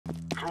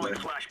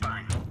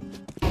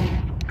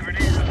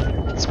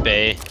It's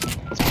B.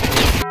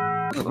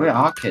 Where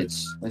are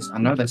kids? I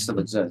know they still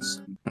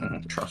exist.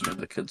 Trust me,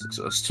 the kids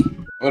exist.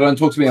 Oh, don't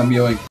talk to me, I'm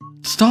mewing.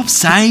 Stop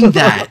saying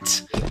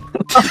that!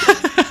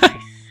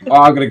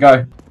 Oh, I'm gonna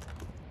go.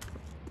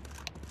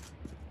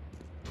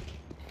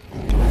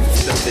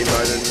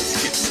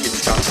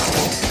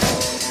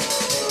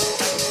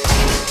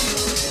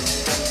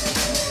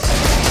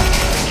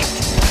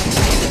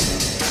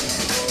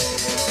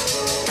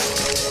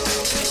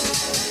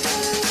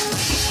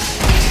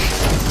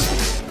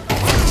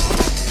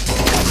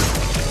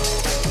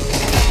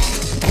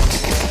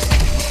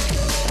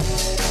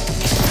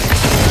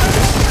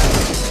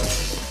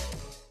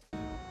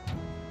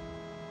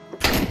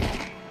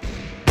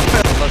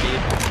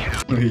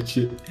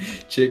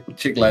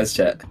 Check Laz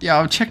chat. Yeah,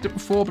 I've checked it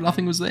before, but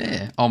nothing was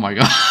there. Oh my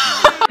god.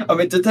 I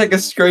meant to take a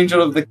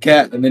screenshot of the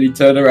cat and then he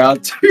turned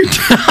around too.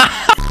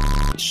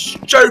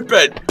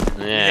 Stupid!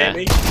 Yeah.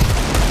 You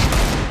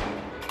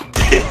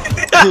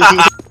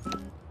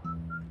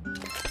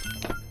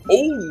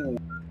Ooh!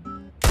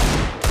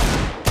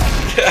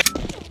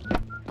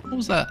 What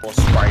was that? Or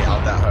spray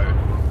out that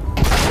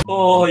hoe.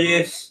 Oh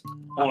yes.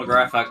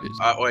 Holographic.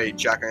 Wait,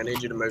 Jack, I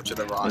need you to move to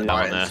the right. No,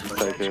 right, no.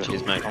 and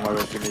Cheers, mate. Oh my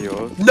god, give me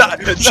yours. No,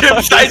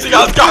 Jim's chasing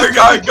us! Go,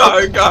 go,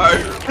 go, go!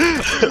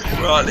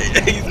 Right,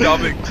 he's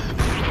coming.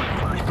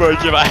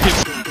 Broke your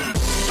face.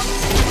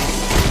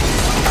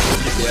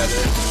 Yeah,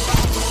 dude.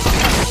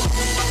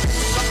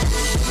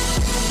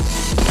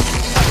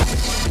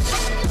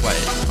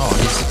 Wait. Oh,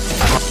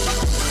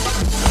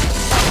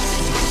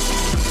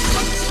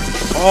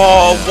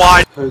 Oh,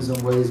 why? Pros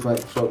and ways make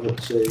chocolate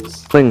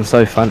cheese. Thing's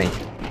so funny.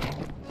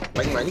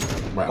 Ling, ling.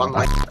 One,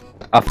 ling.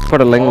 I put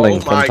a ling ling Oh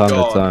from my time to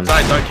god. time.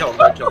 No, don't kill him,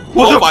 don't kill him.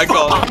 Oh my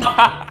god.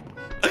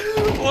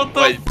 What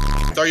the? Wait,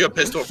 throw your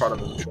pistol in front of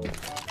him.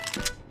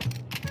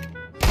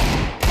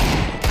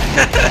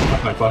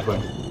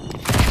 Flashbang.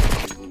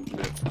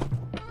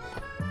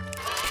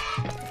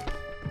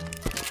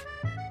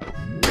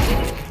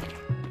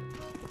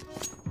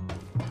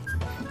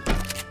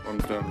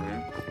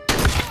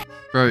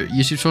 bro,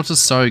 YouTube Shorts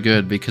is so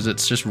good because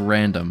it's just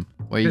random.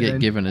 What you get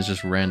given is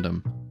just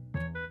random.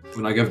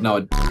 When I give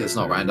no, it's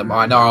not random.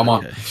 Alright, no, I'm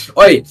on.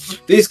 Oi,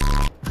 these.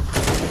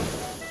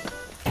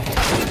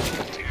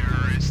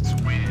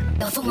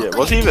 Yeah,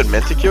 was he even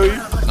meant to kill you?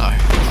 No,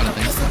 I don't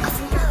think so.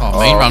 Oh,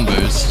 main run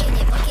boost.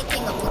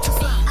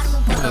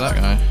 Look at that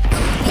guy.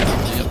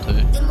 What's he up to?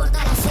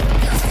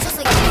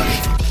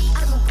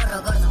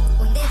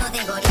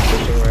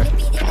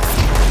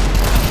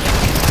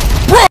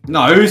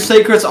 No,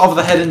 secrets of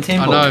the hidden I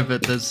temple. know,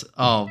 but there's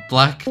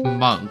black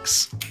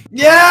monks.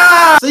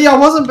 Yeah! See, I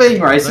wasn't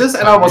being racist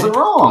and I wasn't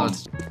wrong.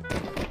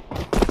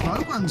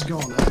 No one's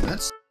gone there.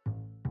 That's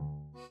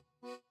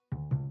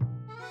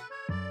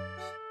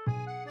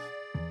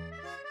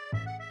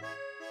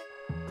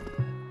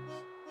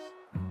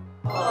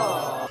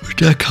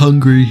Jack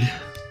hungry.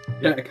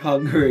 Jack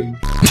hungry.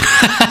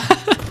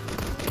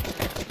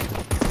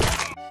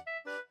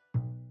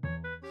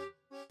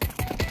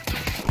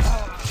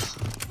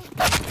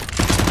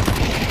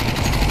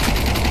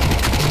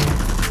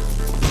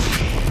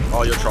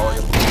 Oh, you're trolling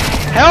him.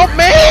 Help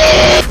me!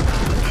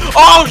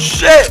 Oh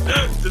shit!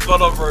 This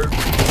one on roof.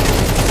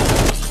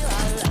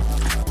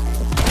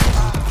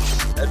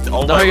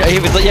 No, he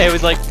was like, yeah, he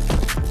was like.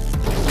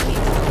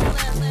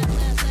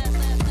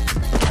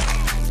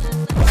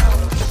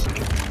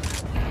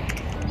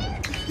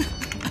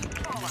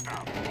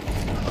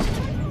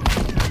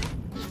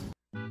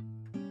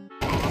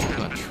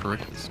 That trick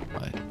is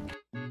right.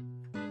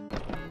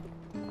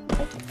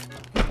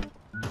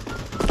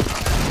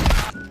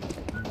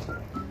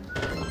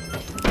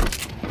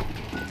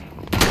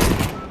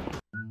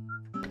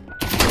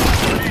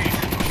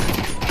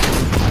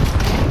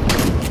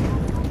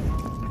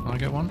 Wanna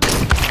get one?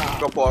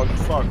 Got blocked,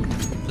 fuck.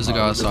 There's a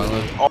guy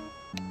silo.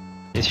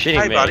 He's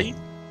shitting Hey, me. buddy.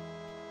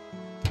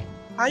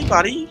 Hey,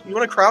 buddy. You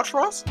want to crouch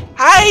for us?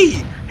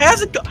 Hey!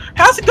 How's it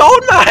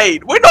going,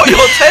 mate? We're not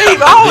your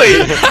team, are we?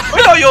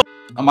 We're not your.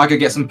 I might go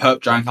get some perp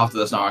drink after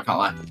this. No, I can't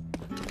lie.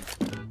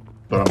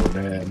 Oh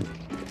man.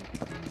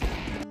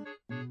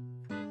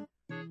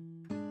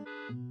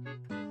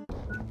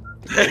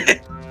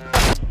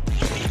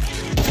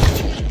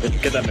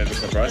 Get that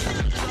membership, right?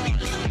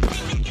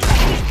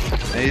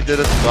 He did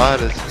a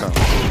spider's come.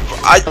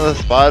 The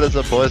spiders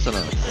are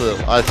poisonous, so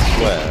I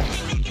swear.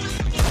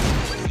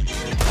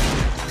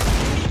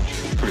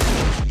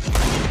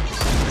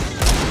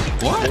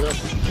 What?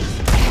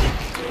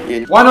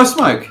 Why no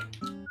smoke?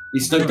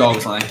 He's Snoop Dogg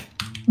or something.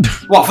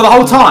 What, for the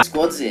whole time?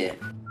 Squad's here.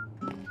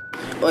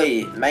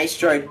 Oi,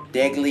 Maestro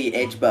Daggly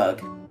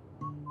Edgebug.